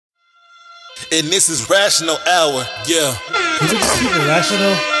And this is Rational Hour, yeah. Can we just keep it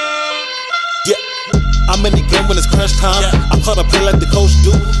rational? Yeah. I'm in the game when it's crunch time. I call a play like the coach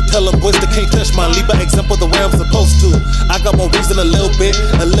do. Tell them boys they can't touch my lead by example the way I'm supposed to. I got more reason a little bit,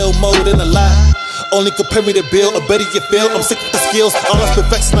 a little more than a lot. Only compare me to Bill, or better you feel. I'm sick with the skills, all that's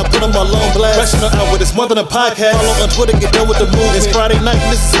perfection, I put them all on blast. Rational Hour, it's more than a podcast. Follow on Twitter, get done with the movement. It's Friday night,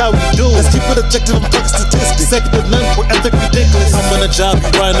 and this is how we do. Let's keep it objective, I'm talking statistics. Executive none for ethic ridiculous. I'm on a job,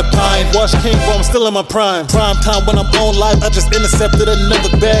 you riding a pine. Wash King, bro, I'm still in my prime. Prime time when I'm on live, I just intercepted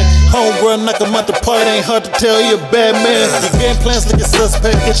another bag. Home run, knock 'em out the park, ain't hard to tell you a bad man. Your game plans like a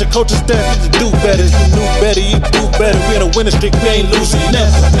suspect, get your coaching staff, you do better. You knew better, you do better. We in a winning streak, we ain't losing,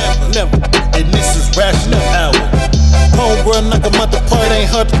 never. And this is Rational Hour. Home run, knock 'em out the park, ain't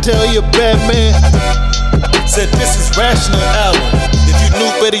hard to tell you a bad man. Said this is Rational Hour. If you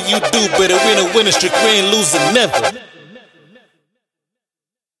knew better, you do better. We in a winning streak, we ain't losing, never.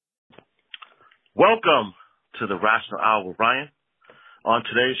 Welcome to the Rational Hour with Ryan. On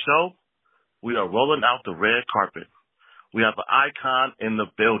today's show, we are rolling out the red carpet. We have an icon in the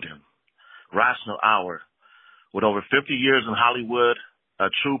building, Rational Hour. With over 50 years in Hollywood, a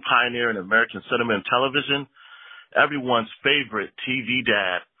true pioneer in American cinema and television, everyone's favorite TV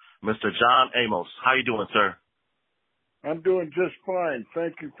dad, Mr. John Amos. How you doing, sir? I'm doing just fine.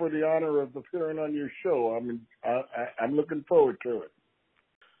 Thank you for the honor of appearing on your show. I'm looking forward to it.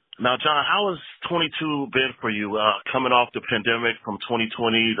 Now, John, how has 22 been for you? Coming off the pandemic from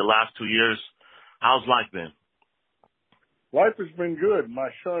 2020, the last 2 years, how's life been? Life has been good. My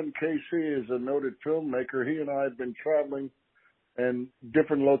son, Casey, is a noted filmmaker. He and I have been traveling in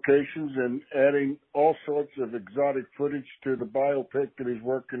different locations and adding all sorts of exotic footage to the biopic that he's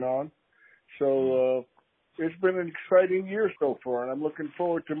working on. So it's been an exciting year so far, and I'm looking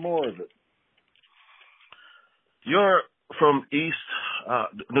forward to more of it. You're from East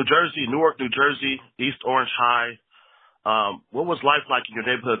New Jersey, Newark, New Jersey, East Orange High. What was life like in your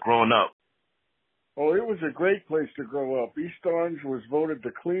neighborhood growing up? Oh, it was a great place to grow up. East Orange was voted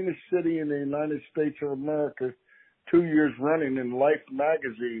the cleanest city in the United States of America 2 years running in Life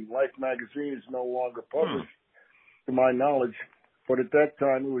magazine. Life magazine is no longer published, to my knowledge, but at that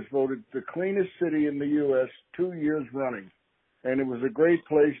time it was voted the cleanest city in the U.S. 2 years running. And it was a great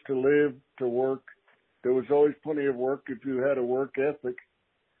place to live, to work. There was always plenty of work if you had a work ethic.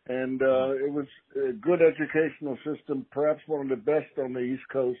 And it was a good educational system, perhaps one of the best on the East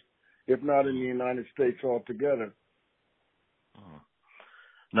Coast, if not in the United States altogether.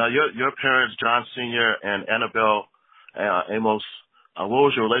 Now, your parents, John Sr. and Annabelle Amos, what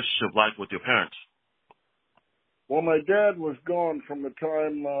was your relationship like with your parents? Well, my dad was gone from the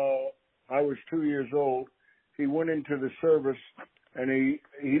time I was 2 years old. He went into the service, and he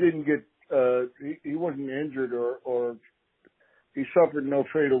didn't get he wasn't injured or he suffered no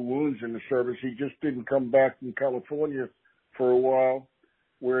fatal wounds in the service. He just didn't come back from California for a while,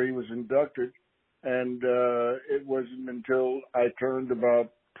 where he was inducted, and it wasn't until I turned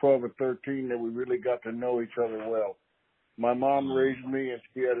about 12 or 13 that we really got to know each other well. My mom raised me, and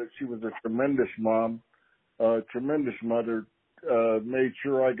she was a tremendous mom, tremendous mother. Made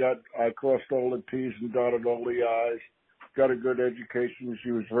sure I crossed all the T's and dotted all the I's. Got a good education.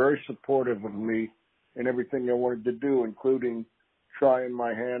 She was very supportive of me in everything I wanted to do, including trying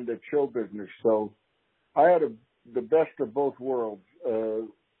my hand at show business. So I had the best of both worlds.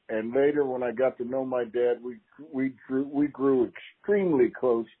 And later, when I got to know my dad, we grew extremely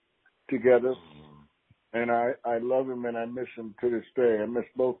close together. And I love him and I miss him to this day. I miss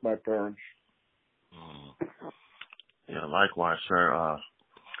both my parents. Yeah, likewise, sir.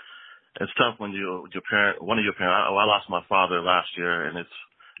 It's tough when one of your parents. I lost my father last year, and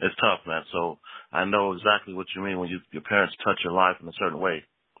it's tough, man. So I know exactly what you mean when your parents touch your life in a certain way.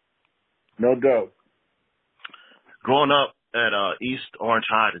 No doubt. Growing up at East Orange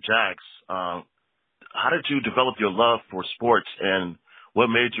High, the Jags, how did you develop your love for sports, and what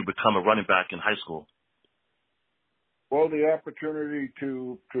made you become a running back in high school? Well, the opportunity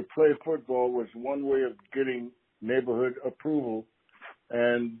to play football was one way of getting neighborhood approval,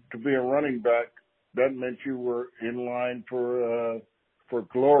 and to be a running back, that meant you were in line for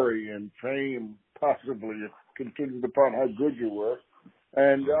glory and fame, possibly, contingent upon how good you were.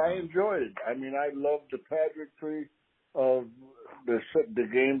 And I enjoyed it. I mean, I loved the pageantry of the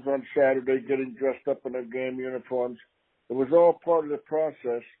games on Saturday, getting dressed up in their game uniforms. It was all part of the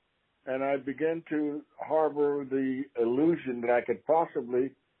process, and I began to harbor the illusion that I could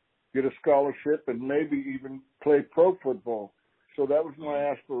possibly get a scholarship and maybe even play pro football. So that was my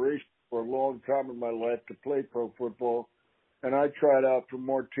aspiration for a long time in my life, to play pro football. And I tried out for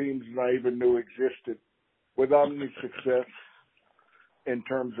more teams than I even knew existed without any success. in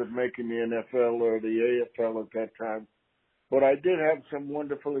terms of making the NFL or the AFL at that time. But I did have some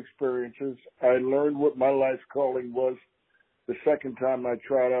wonderful experiences. I learned what my life's calling was the second time I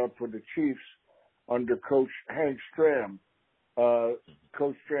tried out for the Chiefs under Coach Hank Stram.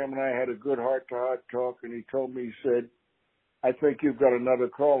 Coach Stram and I had a good heart-to-heart talk, and he told me, he said, I think you've got another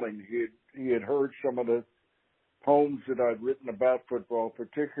calling. He had heard some of the poems that I'd written about football,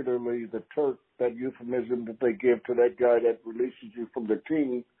 particularly the Turk, that euphemism that they give to that guy that releases you from the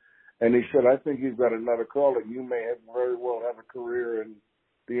team. And he said, I think you've got another calling. You may very well have a career in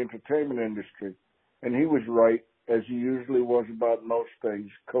the entertainment industry. And he was right, as he usually was about most things.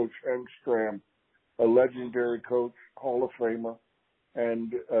 Coach Hank Stram, a legendary coach, Hall of Famer,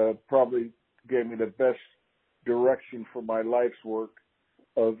 and probably gave me the best direction for my life's work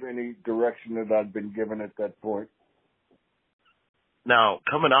of any direction that I'd been given at that point. Now,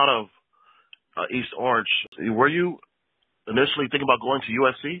 coming out of East Orange, were you initially thinking about going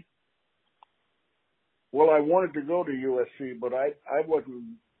to USC? Well, I wanted to go to USC, but I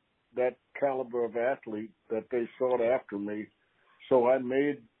wasn't that caliber of athlete that they sought after me. So I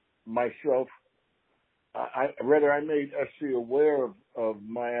made myself, I made SC aware of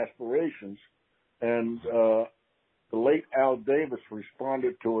my aspirations. And the late Al Davis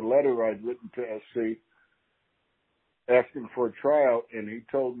responded to a letter I'd written to SC asking for a tryout, and he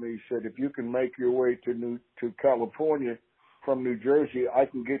told me, he said, if you can make your way to California from New Jersey, I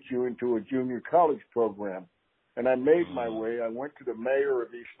can get you into a junior college program. And I made my way. I went to the mayor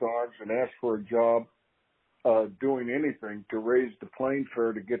of East Orange and asked for a job doing anything to raise the plane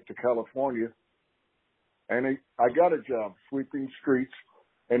fare to get to California. And I got a job sweeping streets,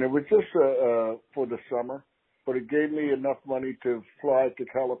 and it was just for the summer, but it gave me enough money to fly to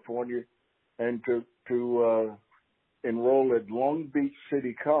California and to enroll at Long Beach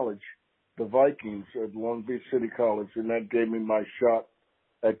City College, the Vikings at Long Beach City College, and that gave me my shot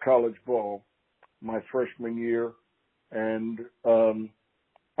at college ball my freshman year. And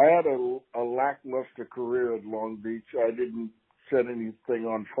I had a lackluster career at Long Beach. I didn't set anything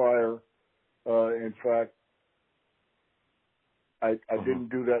on fire. In fact, I didn't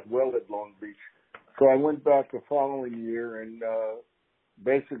do that well at Long Beach. So I went back the following year and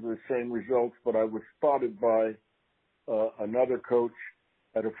basically the same results, but I was spotted by another coach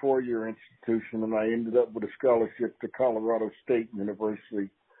at a four-year institution, and I ended up with a scholarship to Colorado State University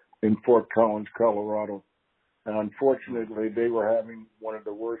in Fort Collins, Colorado. And unfortunately, they were having one of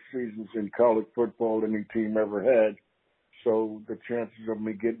the worst seasons in college football any team ever had. So the chances of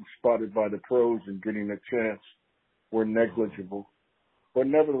me getting spotted by the pros and getting a chance were negligible. But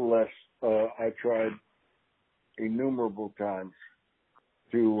nevertheless, I tried innumerable times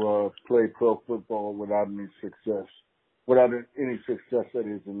to play pro football without any success. That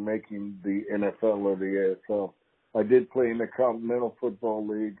is, in making the NFL or the AFL. I did play in the Continental Football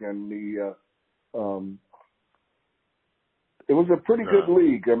League, and it was a pretty good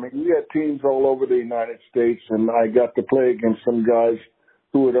league. I mean, we had teams all over the United States, and I got to play against some guys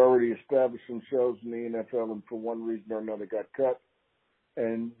who had already established themselves in the NFL and for one reason or another got cut,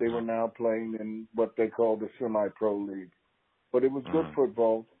 and they were now playing in what they call the semi-pro league. But it was good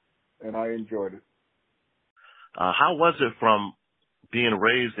football, and I enjoyed it. How was it from being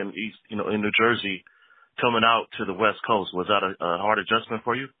raised in in New Jersey, coming out to the West Coast? Was that a hard adjustment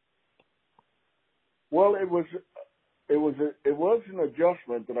for you? Well, it was an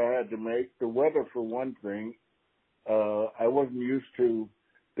adjustment that I had to make. The weather, for one thing, I wasn't used to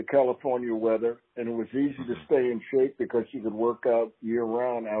the California weather, and it was easy to stay in shape because you could work out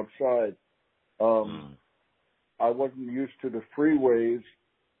year-round outside. I wasn't used to the freeways,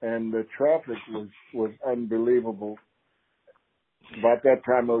 and the traffic was unbelievable. About that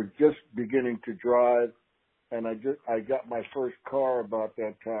time, I was just beginning to drive, and I got my first car about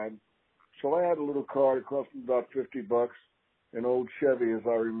that time. So I had a little car. It cost me about $50, an old Chevy, as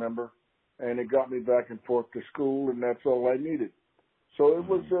I remember, and it got me back and forth to school, and that's all I needed. So it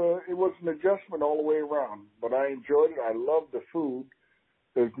was an adjustment all the way around, but I enjoyed it. I loved the food.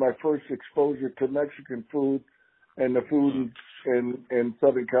 It was my first exposure to Mexican food, and the food in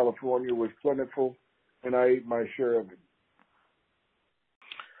Southern California was plentiful, and I ate my share of it.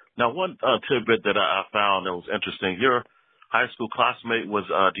 Now, one tidbit that I found that was interesting, your high school classmate was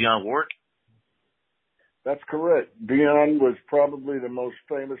Dionne Warwick? That's correct. Dionne was probably the most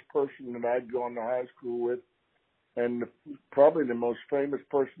famous person that I'd gone to high school with, and probably the most famous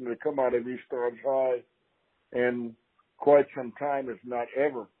person to come out of East Orange High in quite some time, if not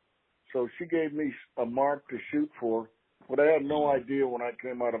ever. So she gave me a mark to shoot for, but I had no idea when I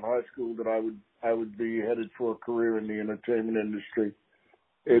came out of high school that I would be headed for a career in the entertainment industry.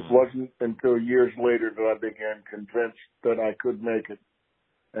 It wasn't until years later that I began convinced that I could make it.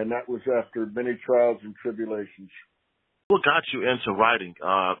 and that was after many trials and tribulations. What got you into writing?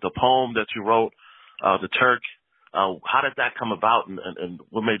 The poem that you wrote, The Turk, how did that come about, and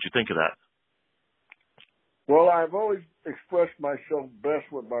what made you think of that? Well, I've always expressed myself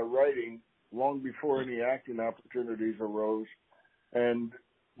best with my writing long before any acting opportunities arose. And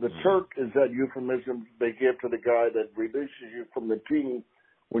the Turk is that euphemism they give to the guy that releases you from the team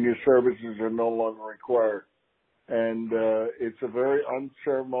when your services are no longer required. And it's a very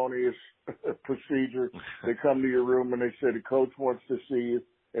unceremonious procedure. They come to your room and they say the coach wants to see you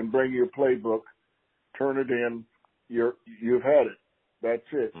and bring you a playbook, turn it in, you've had it.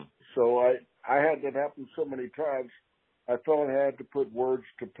 That's it. So I had that happen so many times, I felt I had to put words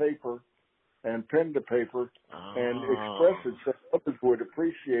to paper and pen to paper and express it so others would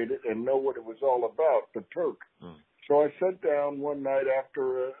appreciate it and know what it was all about, the Turk. So I sat down one night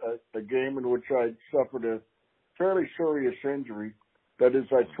after a game in which I suffered a fairly serious injury. That is,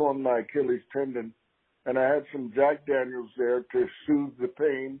 I torn my Achilles tendon, and I had some Jack Daniels there to soothe the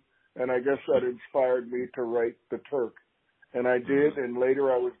pain, and I guess that inspired me to write the Turk. And I did, and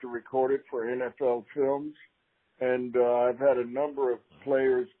later I was to record it for NFL Films. And I've had a number of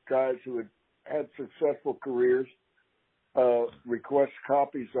players, guys who had successful careers, request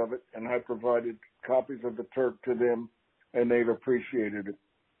copies of it, and I provided copies of the Turk to them, and they've appreciated it.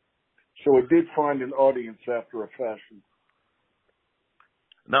 So it did find an audience after a fashion.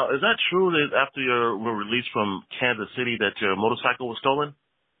 Now, is that true that after you were released from Kansas City that your motorcycle was stolen?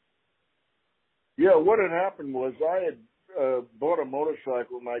 Yeah, what had happened was I had bought a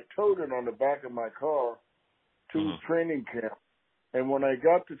motorcycle and I towed it on the back of my car to training camp. And when I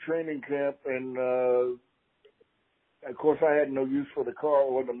got to training camp, and of course I had no use for the car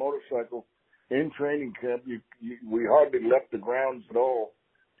or the motorcycle in training camp, we hardly left the grounds at all.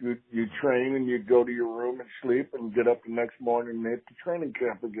 You'd train and you'd go to your room and sleep and get up the next morning and hit the training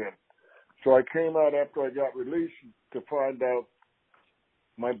camp again. So I came out after I got released to find out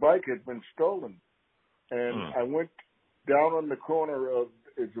my bike had been stolen. And I went down on the corner of,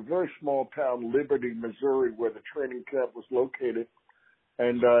 it's a very small town, Liberty, Missouri, where the training camp was located.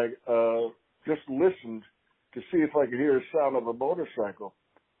 And I just listened to see if I could hear a sound of a motorcycle.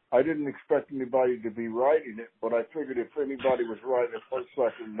 I didn't expect anybody to be riding it, but I figured if anybody was riding a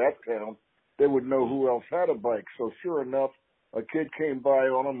motorcycle in that town, they would know who else had a bike. So sure enough, a kid came by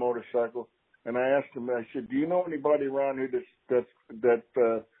on a motorcycle, and I asked him, I said, do you know anybody around here that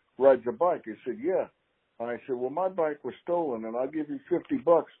rides a bike? He said, yeah. And I said, well, my bike was stolen, and I'll give you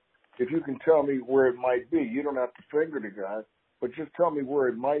 $50 if you can tell me where it might be. You don't have to finger the guy, but just tell me where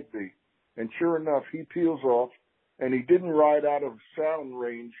it might be. And sure enough, he peels off, and he didn't ride out of sound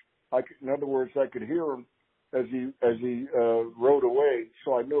range. In other words, I could hear him as he rode away,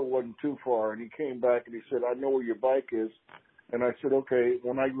 so I knew it wasn't too far. And he came back and he said, I know where your bike is. And I said, okay,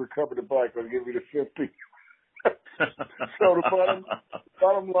 when I recover the bike, I'll give you the 50. So the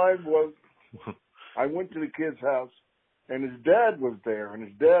bottom line was, I went to the kid's house, and his dad was there, and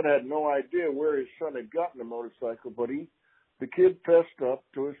his dad had no idea where his son had gotten the motorcycle, but the kid fessed up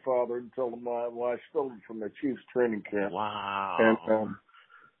to his father and told him, well, I stole it from the Chiefs training camp. Wow.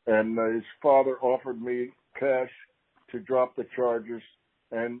 And his father offered me cash to drop the charges,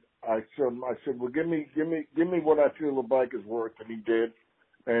 and I said, well, give me what I feel the bike is worth, and he did.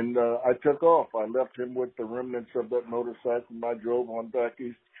 And I took off. I left him with the remnants of that motorcycle, and I drove on back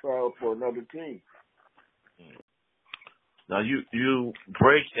east to try out for another team. Now, you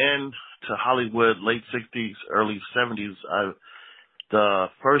break into Hollywood late 60s, early 70s. The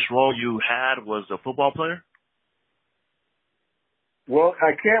first role you had was a football player? Well,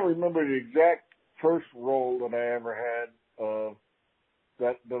 I can't remember the exact first role that I ever had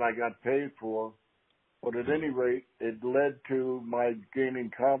that I got paid for, but at any rate, it led to my gaining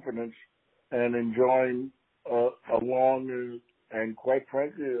confidence and enjoying a long and quite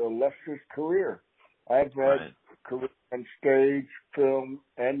frankly, a illustrious career. I've had career on stage, film,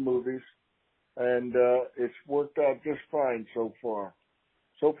 and movies, and it's worked out just fine so far.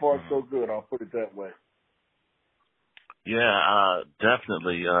 So far, so good. I'll put it that way. Yeah,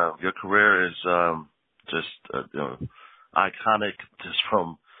 definitely. Your career is just iconic, just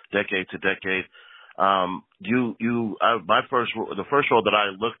from decade to decade. The first role that I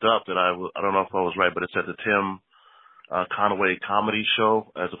looked up that I don't know if I was right, but it said the Tim Conway comedy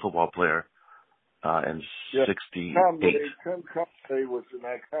show as a football player in 68. Tim Conway was an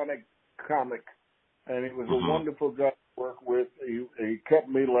iconic comic, and he was a wonderful guy to work with. He kept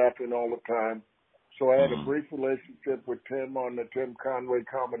me laughing all the time. So I had a brief relationship with Tim on the Tim Conway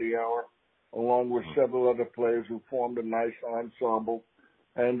Comedy Hour, along with several other players who formed a nice ensemble.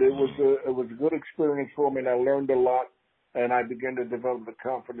 And it was a good experience for me, and I learned a lot. and I began to develop the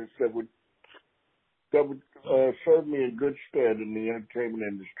confidence that would serve me in good stead in the entertainment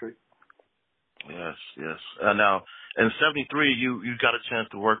industry. Yes, yes. Now, in '73, you got a chance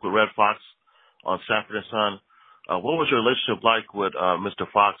to work with Red Fox on Sanford and Son. What was your relationship like with Mr.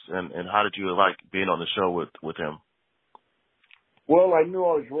 Fox, and how did you like being on the show with him? Well, I knew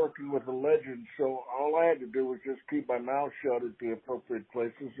I was working with a legend, so all I had to do was just keep my mouth shut at the appropriate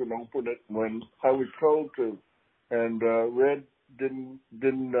places and open it when I was told to. And Red didn't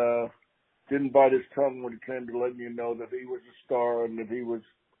bite his tongue when it came to letting you know that he was a star and that it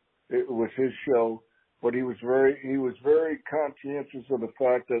was his show. But he was very conscientious of the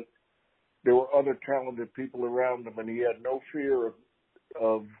fact that there were other talented people around him, and he had no fear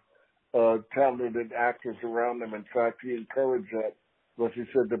of talented actors around him. In fact, he encouraged that, because he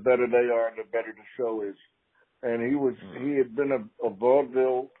said the better they are, the better the show is. And he had been a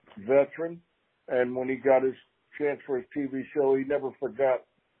vaudeville veteran, and when he got his chance for his TV show, he never forgot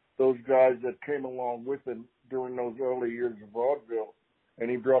those guys that came along with him during those early years of vaudeville, and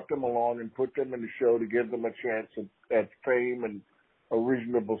he brought them along and put them in the show to give them a chance at fame and a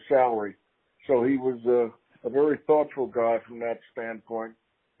reasonable salary. So he was a very thoughtful guy from that standpoint.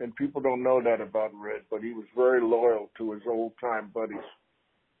 And people don't know that about Red, but he was very loyal to his old-time buddies.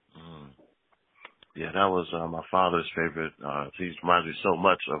 Yeah, that was my father's favorite. He reminds me so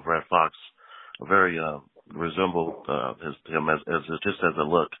much of Red Fox. Very resembled him as just as a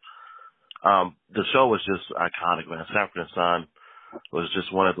look. The show was just iconic, man. Sanford and Son was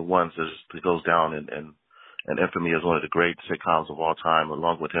just one of the ones that goes down in infamy as one of the great sitcoms of all time,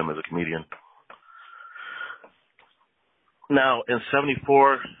 along with him as a comedian. Now, in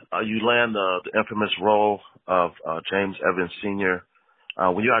 '74, you land the infamous role of James Evans Sr.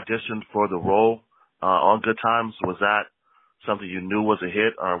 When you auditioned for the role on Good Times, was that something you knew was a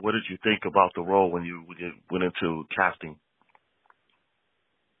hit, or what did you think about the role when you went into casting?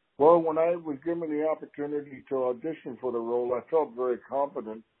 Well, when I was given the opportunity to audition for the role, I felt very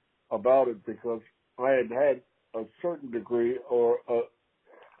confident about it because I had a certain degree, or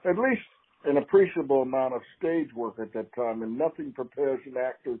at least an appreciable amount of stage work at that time, and nothing prepares an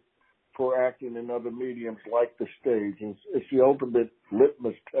actor for acting in other mediums like the stage. It's the ultimate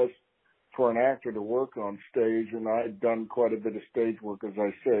litmus test for an actor to work on stage, and I had done quite a bit of stage work, as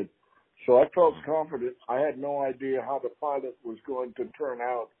I said. So I felt confident. I had no idea how the pilot was going to turn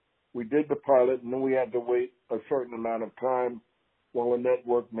out. We did the pilot, and then we had to wait a certain amount of time while the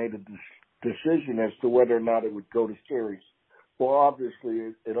network made a decision as to whether or not it would go to series. Well,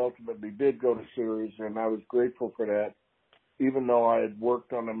 obviously, it ultimately did go to series, and I was grateful for that, even though I had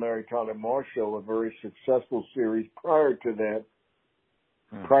worked on the Mary Tyler Moore Show, a very successful series prior to that,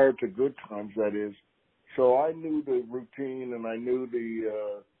 prior to Good Times, that is. So I knew the routine, and I knew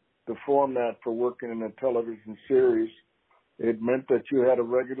the format for working in a television series. It meant that you had a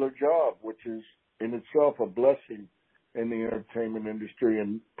regular job, which is in itself a blessing in the entertainment industry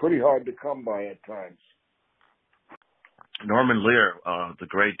and pretty hard to come by at times. Norman Lear, the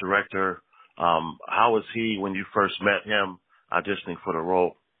great director, how was he when you first met him auditioning for the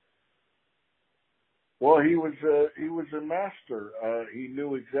role? Well, he was a master. He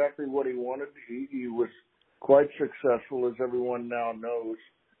knew exactly what he wanted. He was quite successful, as everyone now knows,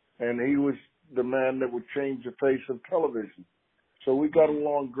 and he was the man that would change the face of television. So we got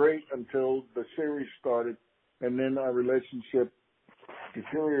along great until the series started, and then our relationship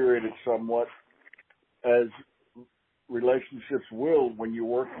deteriorated somewhat, as relationships will when you're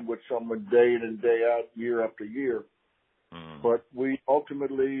working with someone day in and day out, year after year. But we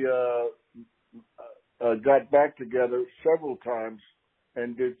ultimately got back together several times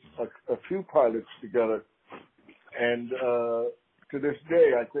and did a few pilots together. And to this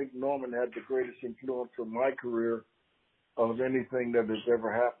day, I think Norman had the greatest influence on my career of anything that has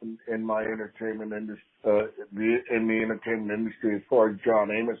ever happened in my entertainment industry, in the entertainment industry, as far as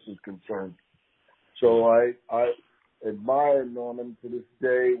John Amos is concerned. So I admire Norman to this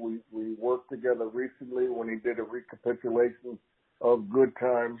day. We worked together recently when he did a recapitulation of Good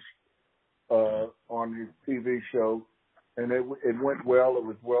Times on his TV show, and it went well. It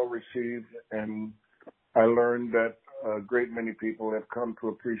was well received, and I learned that a great many people have come to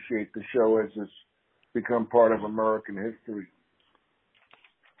appreciate the show as it's become part of American history.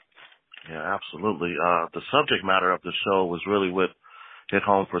 Yeah, absolutely. The subject matter of the show was really what hit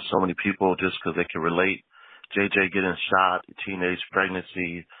home for so many people, just because they can relate. JJ getting shot, teenage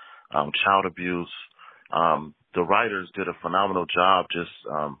pregnancy, child abuse. The writers did a phenomenal job just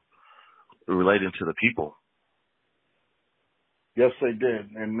relating to the people. Yes, they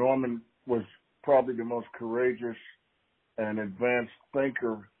did. And Norman was probably the most courageous and advanced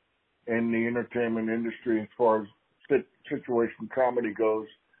thinker in the entertainment industry as far as situation comedy goes,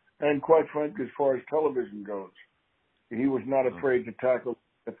 and quite frankly, as far as television goes. He was not afraid to tackle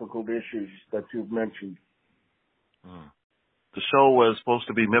difficult issues that you've mentioned. The show was supposed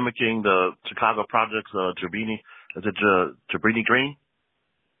to be mimicking the Chicago projects, Cabrini. Is it Cabrini Green?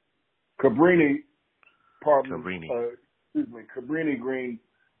 Cabrini, Cabrini. Cabrini Green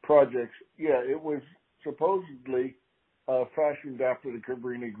projects. Yeah, it was supposedly fashioned after the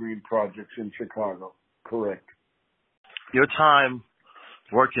Cabrini Green projects in Chicago. Correct. Your time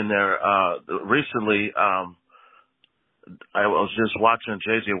working there, recently, I was just watching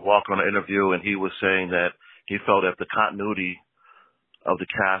J.J. Walker on an interview, and he was saying that he felt if the continuity of the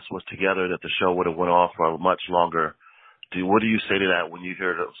cast was together, that the show would have went on for much longer. What do you say to that when you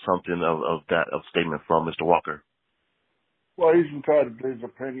hear something of that statement from Mr. Walker? Well, he's entitled to his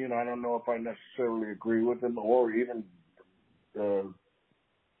opinion. I don't know if I necessarily agree with him or even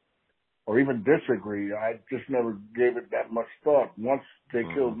disagree. I just never gave it that much thought. Once they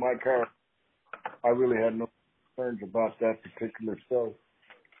killed my character, I really had no concerns about that particular show.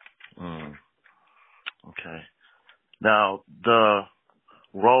 Okay. Now, the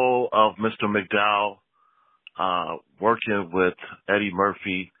role of Mr. McDowell, working with Eddie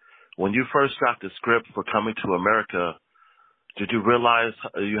Murphy, when you first got the script for Coming to America, did you realize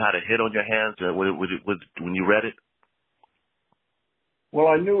you had a hit on your hands when you read it? Well,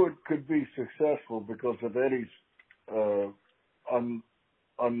 I knew it could be successful because of Eddie's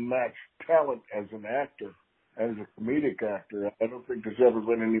unmatched talent as an actor, as a comedic actor. I don't think there's ever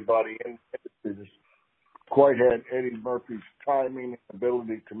been anybody in the industry that's quite had Eddie Murphy's timing and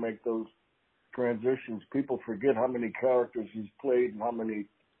ability to make those transitions. People forget how many characters he's played and how many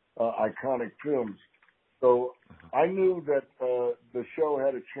iconic films. So I knew that the show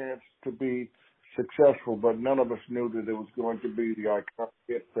had a chance to be successful, but none of us knew that it was going to be the iconic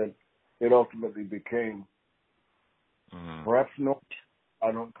hit that it ultimately became. Perhaps no,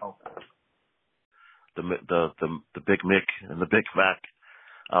 I don't know. The Big Mick and the Big Mac,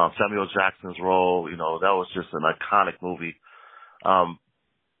 Samuel Jackson's role, that was just an iconic movie.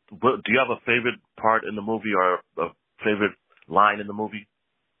 Do you have a favorite part in the movie or a favorite line in the movie?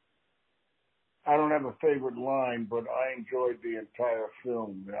 I don't have a favorite line, but I enjoyed the entire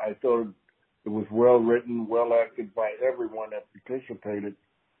film. I thought it was well written, well acted by everyone that participated,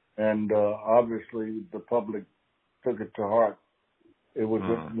 and obviously the public took it to heart. It was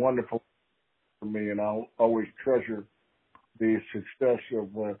wonderful for me, and I'll always treasure the success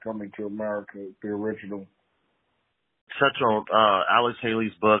of Coming to America, the original. Touch on Alex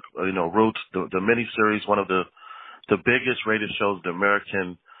Haley's book, Roots, the miniseries, one of the biggest rated shows in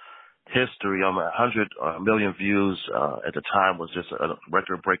American history. 100 million views at the time was just a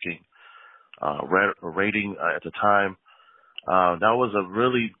record-breaking rating at the time. That was a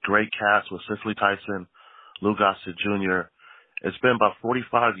really great cast with Cicely Tyson, Lou Gossett Jr. It's been about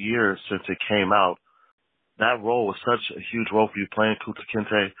 45 years since it came out. That role was such a huge role for you playing Kunta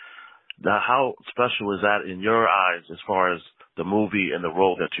Kinte. Now, how special is that in your eyes as far as the movie and the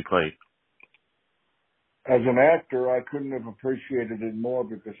role that you played? As an actor, I couldn't have appreciated it more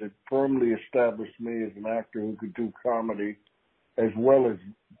because it firmly established me as an actor who could do comedy as well as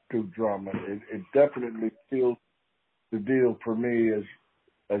do drama. It definitely sealed the deal for me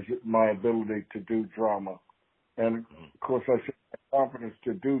as my ability to do drama. And, of course, I said my confidence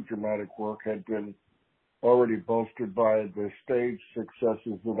to do dramatic work had been already bolstered by the stage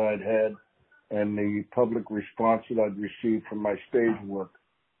successes that I'd had and the public response that I'd received from my stage work.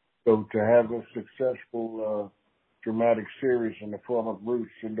 So to have a successful dramatic series in the form of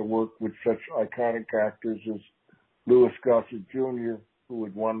Roots and to work with such iconic actors as Louis Gossett Jr., who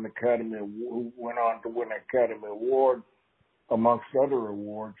went on to win an Academy Award, amongst other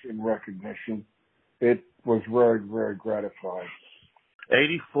awards in recognition, it was very, very gratifying.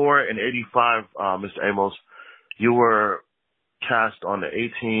 84 and 85, Mr. Amos, you were cast on the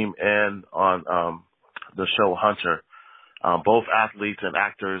A-Team and on the show Hunter, both athletes and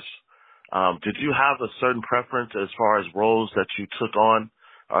actors. Did you have a certain preference as far as roles that you took on,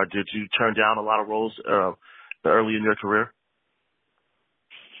 or did you turn down a lot of roles early in your career?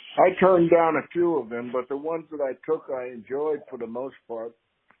 I turned down a few of them, but the ones that I took I enjoyed for the most part.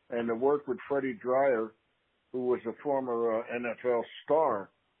 And the work with Freddie Dreyer, who was a former NFL star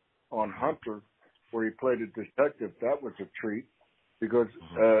on Hunter, where he played a detective, that was a treat because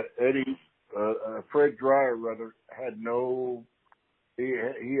Fred Dreyer had no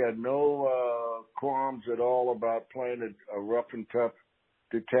qualms at all about playing a rough and tough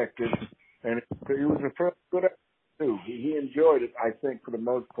detective, and he was a fairly good actor too. He enjoyed it, I think, for the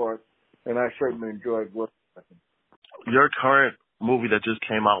most part, and I certainly enjoyed working with him. Your current movie that just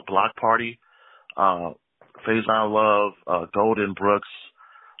came out, Block Party, Faison Love, Golden Brooks.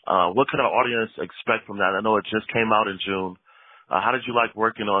 What could our audience expect from that? I know it just came out in June. How did you like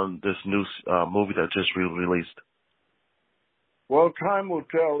working on this new movie that just released? Well, time will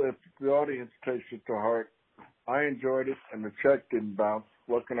tell if the audience takes it to heart. I enjoyed it, and the check didn't bounce.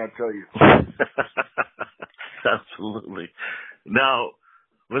 What can I tell you? Absolutely. Now,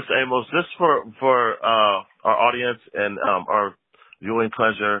 Mr. Amos, just for our audience and our viewing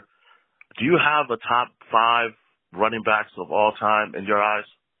pleasure, do you have a top 5 running backs of all time in your eyes?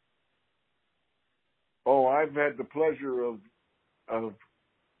 Oh, I've had the pleasure of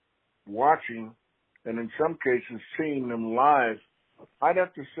watching, and in some cases seeing them live. I'd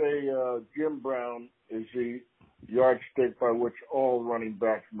have to say Jim Brown is the yardstick by which all running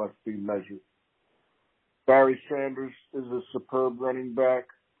backs must be measured. Barry Sanders is a superb running back.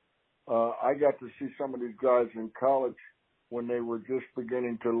 I got to see some of these guys in college when they were just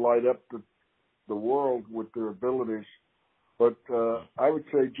beginning to light up the world with their abilities. But I would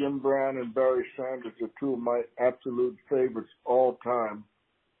say Jim Brown and Barry Sanders are two of my absolute favorites all time.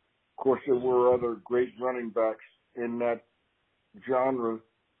 Of course, there were other great running backs in that genre.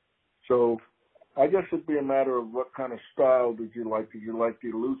 So I guess it'd be a matter of what kind of style did you like? Did you like the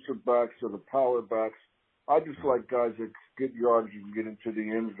elusive backs or the power backs? I just like guys that get yards and get into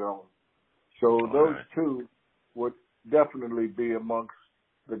the end zone. So those two would definitely be amongst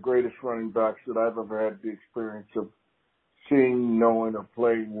the greatest running backs that I've ever had the experience of seeing, knowing, or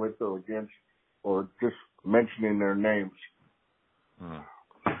playing with or against, or just mentioning their names.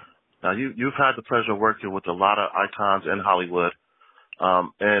 Now, you've had the pleasure of working with a lot of icons in Hollywood.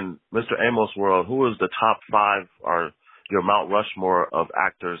 In Mr. Amos' world, who is the top 5 or your Mount Rushmore of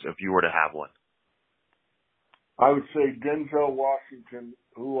actors if you were to have one? I would say Denzel Washington,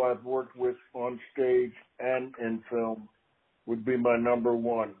 who I've worked with on stage and in film, would be my number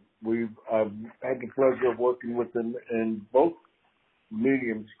one. I've had the pleasure of working with him in both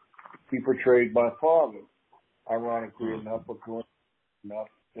mediums. He portrayed my father, ironically enough,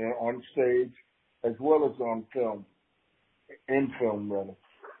 on stage as well as on film, in film rather.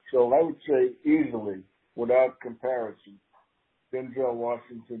 So I would say easily, without comparison, Denzel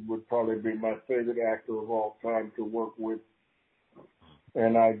Washington would probably be my favorite actor of all time to work with.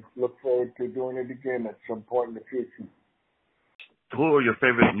 And I look forward to doing it again at some point in the future. Who are your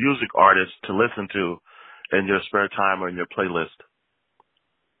favorite music artists to listen to in your spare time or in your playlist?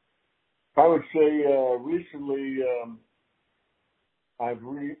 I would say recently I've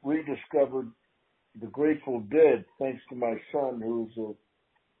rediscovered the Grateful Dead thanks to my son, who's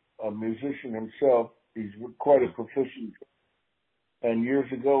a musician himself. He's quite a proficient. And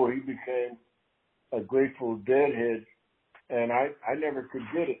years ago, he became a Grateful Dead head, and I never could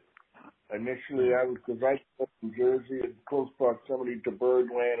get it. Initially, because I grew up in Jersey in close proximity to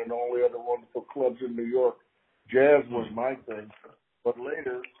Birdland and all the other wonderful clubs in New York. Jazz was my thing. But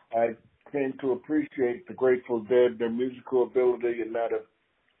later, I came to appreciate the Grateful Dead, their musical ability, and that of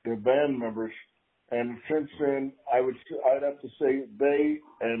their band members. And since then, I'd have to say they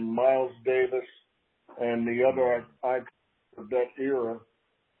and Miles Davis and the other icons of that era,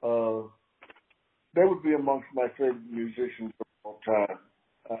 they would be amongst my favorite musicians of all time.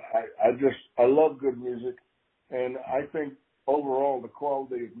 I love good music, and I think overall the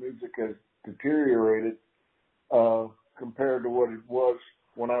quality of music has deteriorated compared to what it was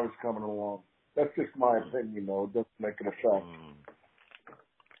when I was coming along. That's just my opinion, though. It doesn't make it a fact.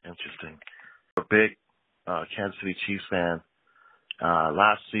 Interesting. A big Kansas City Chiefs fan.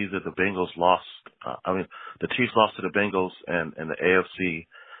 Last season, the Bengals lost. The Chiefs lost to the Bengals in the AFC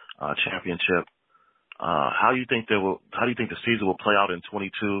championship. How do you think the season will play out in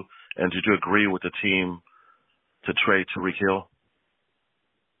 22? And did you agree with the team to trade Tyreek Hill?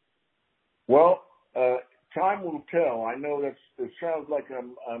 Well, time will tell. I know it sounds like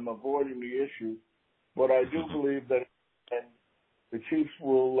I'm avoiding the issue, but I do believe that the Chiefs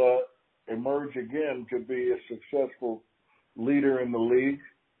will emerge again to be a successful leader in the league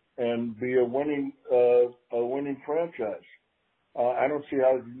and be a winning franchise. I don't see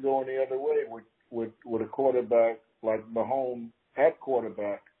how it can go any other way with a quarterback like Mahomes at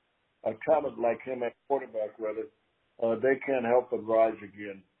quarterback, a talent like him at quarterback rather. They can't help but rise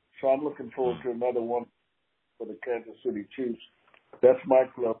again. So I'm looking forward to another one for the Kansas City Chiefs. That's my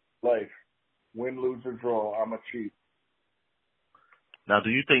club life. Win, lose, or draw, I'm a Chief. Now, do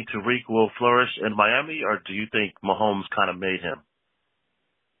you think Tyreek will flourish in Miami, or do you think Mahomes kind of made him?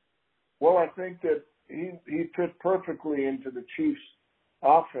 Well, I think that he fit perfectly into the Chiefs'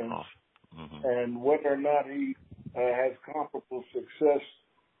 offense, and whether or not he has comparable success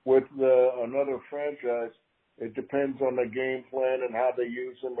with another franchise, it depends on the game plan and how they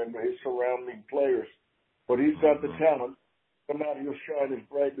use him and his surrounding players. But he's got the talent. Whether or not he'll shine as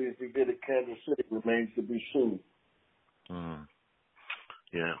brightly as he did at Kansas City remains to be seen. Mm.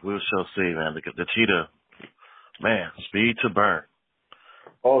 Yeah, we shall see, man. The cheetah, man, speed to burn.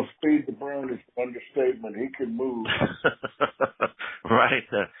 Oh, speed to burn is an understatement. He can move. Right.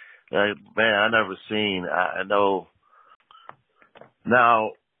 Man, I never seen. I know.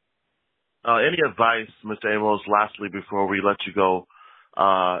 Now, any advice, Mr. Amos, lastly, before we let you go,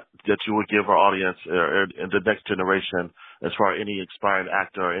 that you would give our audience or the next generation as far as any aspiring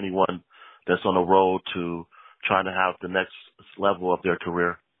actor or anyone that's on the road to trying to have the next level of their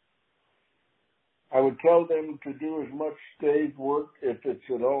career? I would tell them to do as much stage work if it's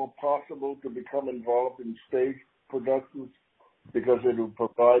at all possible to become involved in stage productions because it will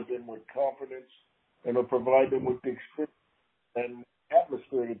provide them with confidence and it'll provide them with the experience and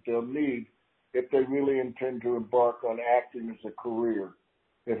atmosphere that they'll need if they really intend to embark on acting as a career.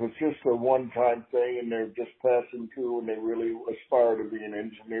 If it's just a one-time thing and they're just passing through and they really aspire to be an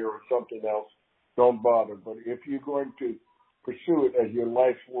engineer or something else, don't bother. But if you're going to pursue it as your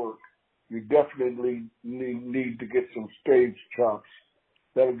life's work, you definitely need to get some stage chops.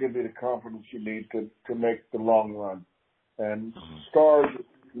 That'll give you the confidence you need to make the long run. And stars that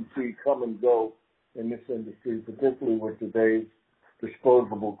you can see come and go in this industry, particularly with today's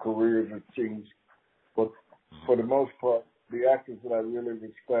disposable careers, it seems. But for the most part, the actors that I really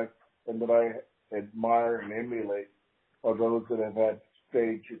respect and that I admire and emulate are those that have had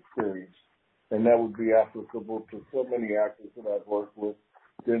stage experience. And that would be applicable to so many actors that I've worked with.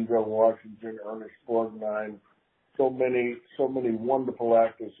 Denzel Washington, Ernest Borgnine, so many wonderful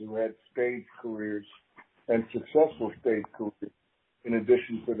actors who had stage careers and successful stage careers in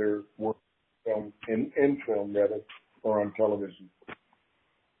addition to their work in film, rather, or on television.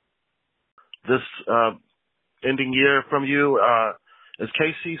 This ending year from you, is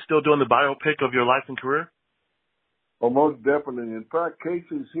Casey still doing the biopic of your life and career? Well, most definitely. In fact,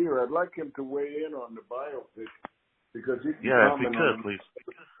 Casey's here. I'd like him to weigh in on the biopic because he can if comment he could, on please.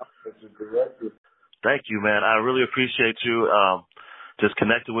 as a director. Thank you, man. I really appreciate you just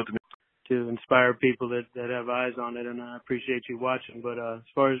connecting with me. To inspire people that have eyes on it, and I appreciate you watching. But as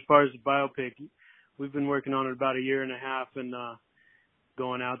far as the biopic, we've been working on it about a year and a half, and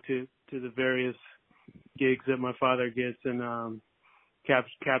going out to the various gigs that my father gets, and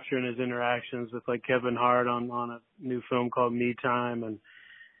capturing his interactions with like Kevin Hart on a new film called Me Time, and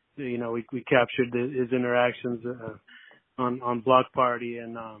we captured his interactions on Block Party,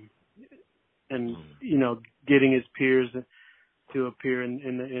 and getting his peers to appear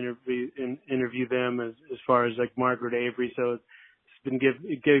in the interview them as far as like Margaret Avery. So it's been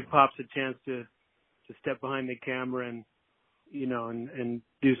it gave Pops a chance to step behind the camera and and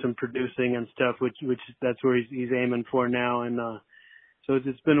do some producing and stuff, which that's where he's aiming for now. And so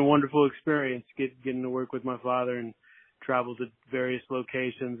it's been a wonderful experience getting to work with my father and travel to various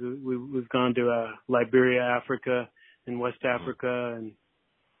locations. We've gone to Liberia, Africa, and West Africa,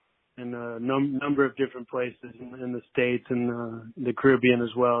 and a number of different places in the States and the Caribbean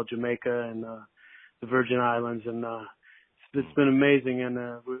as well, Jamaica and the Virgin Islands, and it's been amazing. And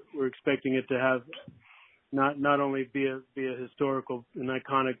we're expecting it to have not only be a historical and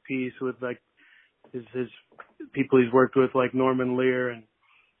iconic piece with like his people he's worked with like Norman Lear and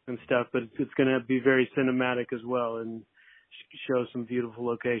stuff, but it's going to be very cinematic as well and show some beautiful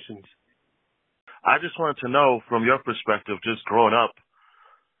locations. I just wanted to know from your perspective, just growing up,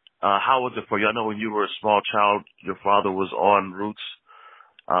 how was it for you? I know when you were a small child, your father was on Roots.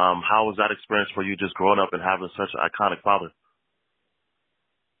 How was that experience for you, just growing up and having such an iconic father?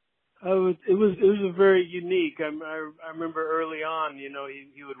 It was a very unique. I remember early on,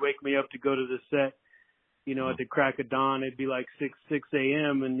 he would wake me up to go to the set, at the crack of dawn. It'd be like 6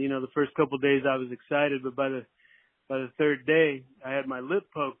 a.m. And the first couple of days I was excited, but by the third day I had my lip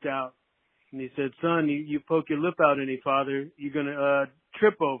poked out, and he said, "Son, you poke your lip out any farther, you're gonna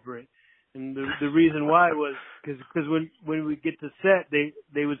trip over it." And the reason why was because when we get to set,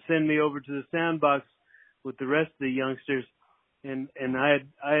 they would send me over to the sandbox with the rest of the youngsters, and I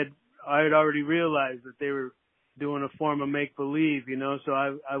had already realized that they were doing a form of make believe, so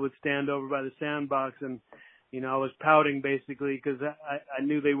I would stand over by the sandbox, and I was pouting basically because I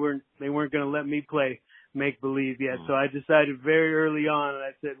knew they weren't going to let me play make believe yet. So I decided very early on, and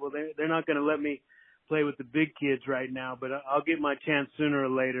I said, well, they're not going to let me play with the big kids right now, but I'll get my chance sooner or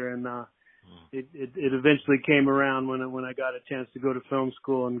later. And it eventually came around when I got a chance to go to film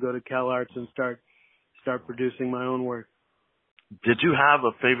school and go to Cal Arts and start producing my own work. Did you have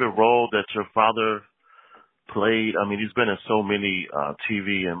a favorite role that your father played? I mean, he's been in so many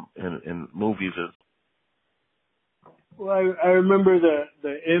TV and movies. Well, I remember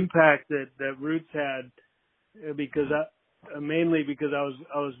the impact that Roots had because mainly because I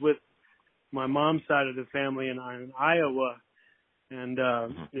was with my mom's side of the family in Iowa, and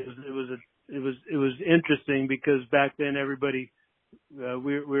it was interesting because back then everybody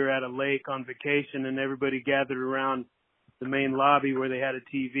we were at a lake on vacation, and everybody gathered around the main lobby where they had a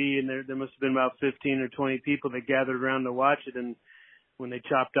TV, and there must have been about 15 or 20 people that gathered around to watch it. And when they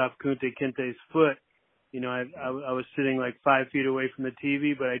chopped off Kunta Kinte's foot, I was sitting like 5 feet away from the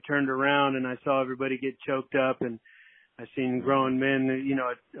TV, but I turned around and I saw everybody get choked up, and I seen grown men,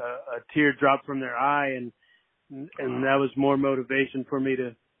 a tear drop from their eye, and that was more motivation for me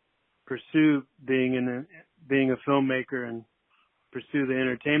to pursue being a filmmaker and pursue the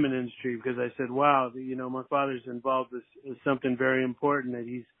entertainment industry, because I said, wow, my father's involved is something very important, that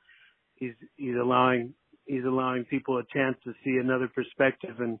he's allowing people a chance to see another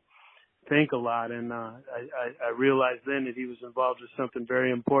perspective and think a lot. And I realized then that he was involved with something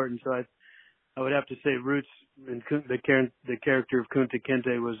very important. So I would have to say Roots and the character of Kunta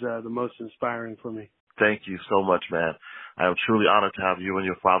Kinte was the most inspiring for me. Thank you so much, man. I am truly honored to have you and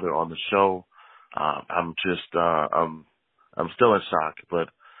your father on the show. I'm still in shock, but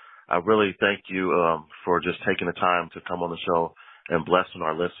I really thank you for just taking the time to come on the show and blessing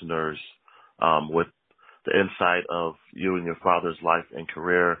our listeners with the insight of you and your father's life and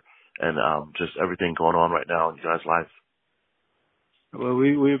career, and just everything going on right now in you guys' life. Well,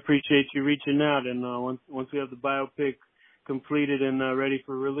 we appreciate you reaching out, and once we have the biopic completed and ready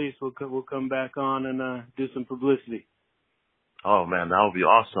for release, we'll come back on and do some publicity. Oh man, that would be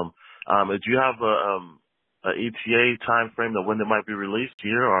awesome. Do you have a ETA time frame of when it might be released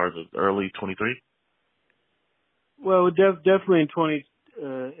here, or is it early 23? Well, definitely in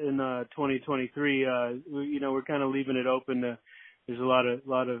 2023. We're kind of leaving it open to. There's a lot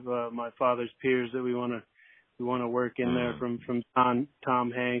of my father's peers that we want to work in there, from Tom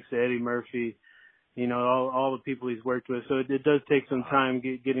Hanks to Eddie Murphy, all the people he's worked with. So it does take some time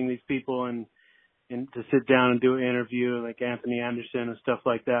getting these people and to sit down and do an interview, like Anthony Anderson and stuff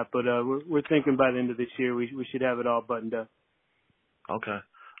like that. But we're thinking by the end of this year we should have it all buttoned up. Okay.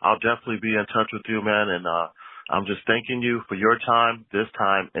 I'll definitely be in touch with you, man, and I'm just thanking you for your time this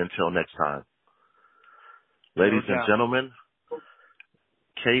time. Until next time. Ladies and gentlemen,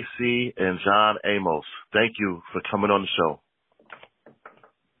 KC and John Amos, thank you for coming on the show.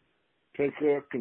 Take care.